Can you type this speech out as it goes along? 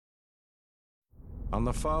On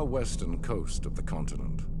the far western coast of the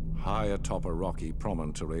continent, high atop a rocky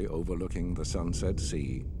promontory overlooking the Sunset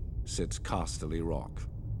Sea, sits Casterly Rock,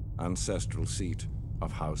 ancestral seat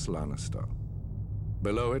of House Lannister.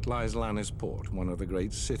 Below it lies Lannisport, one of the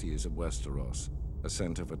great cities of Westeros, a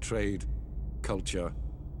center for trade, culture,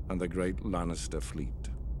 and the great Lannister fleet.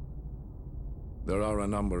 There are a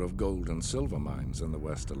number of gold and silver mines in the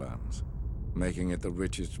Westerlands, making it the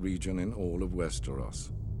richest region in all of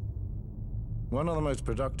Westeros. One of the most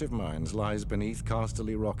productive mines lies beneath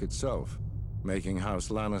Casterly Rock itself, making House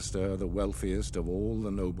Lannister the wealthiest of all the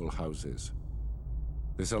noble houses.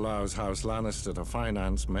 This allows House Lannister to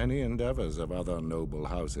finance many endeavors of other noble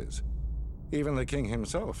houses. Even the king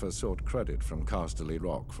himself has sought credit from Casterly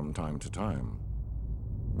Rock from time to time.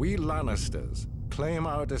 We Lannisters claim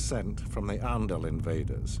our descent from the Andal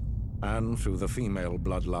invaders, and through the female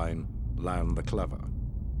bloodline, Lann the Clever.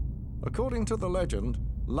 According to the legend,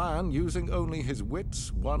 Lann, using only his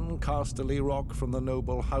wits, won Casterly Rock from the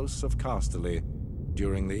noble House of Casterly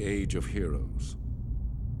during the Age of Heroes.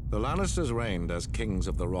 The Lannisters reigned as kings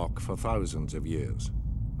of the Rock for thousands of years,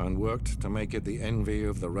 and worked to make it the envy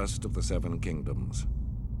of the rest of the Seven Kingdoms.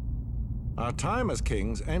 Our time as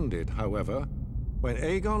kings ended, however, when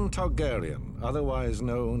Aegon Targaryen, otherwise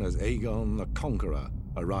known as Aegon the Conqueror,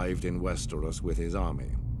 arrived in Westeros with his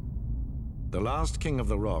army. The last king of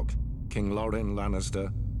the Rock, King Loren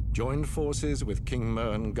Lannister, joined forces with King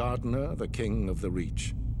Mern Gardener, the king of the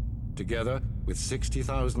Reach. Together, with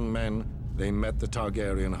 60,000 men, they met the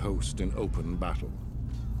Targaryen host in open battle.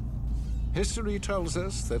 History tells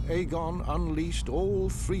us that Aegon unleashed all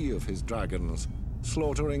 3 of his dragons,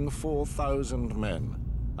 slaughtering 4,000 men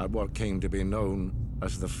at what came to be known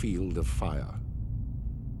as the Field of Fire.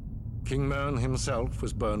 King Mern himself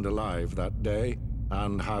was burned alive that day,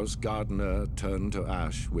 and House Gardener turned to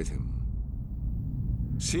ash with him.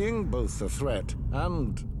 Seeing both the threat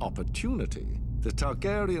and opportunity the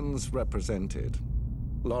Targaryens represented,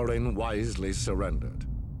 Loren wisely surrendered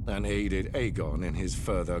and aided Aegon in his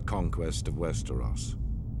further conquest of Westeros.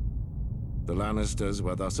 The Lannisters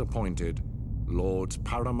were thus appointed Lords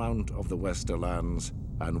Paramount of the Westerlands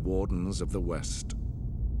and Wardens of the West,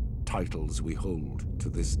 titles we hold to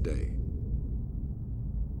this day.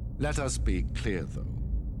 Let us be clear, though.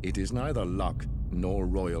 It is neither luck nor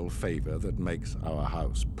royal favor that makes our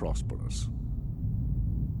house prosperous.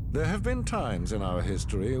 There have been times in our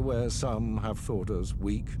history where some have thought us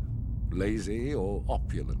weak, lazy, or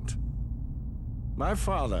opulent. My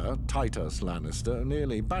father, Titus Lannister,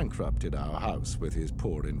 nearly bankrupted our house with his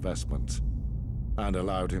poor investments, and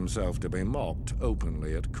allowed himself to be mocked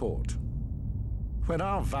openly at court. When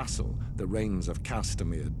our vassal, the Rains of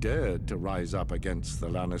Castamere, dared to rise up against the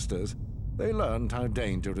Lannisters, they learned how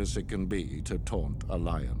dangerous it can be to taunt a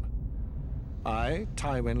lion. I,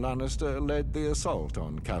 Tywin Lannister, led the assault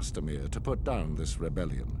on Castamere to put down this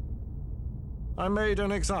rebellion. I made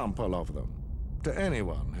an example of them, to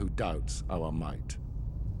anyone who doubts our might.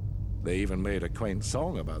 They even made a quaint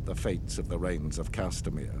song about the fates of the Rains of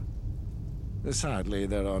Castamere. Sadly,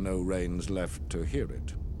 there are no Rains left to hear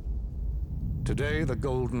it. Today, the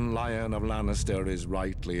Golden Lion of Lannister is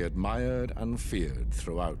rightly admired and feared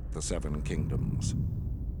throughout the Seven Kingdoms.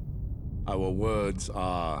 Our words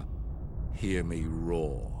are, "Hear me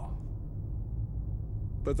roar."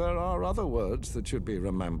 But there are other words that should be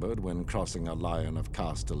remembered when crossing a lion of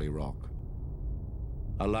Casterly Rock.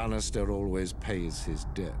 A Lannister always pays his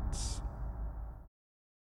debts.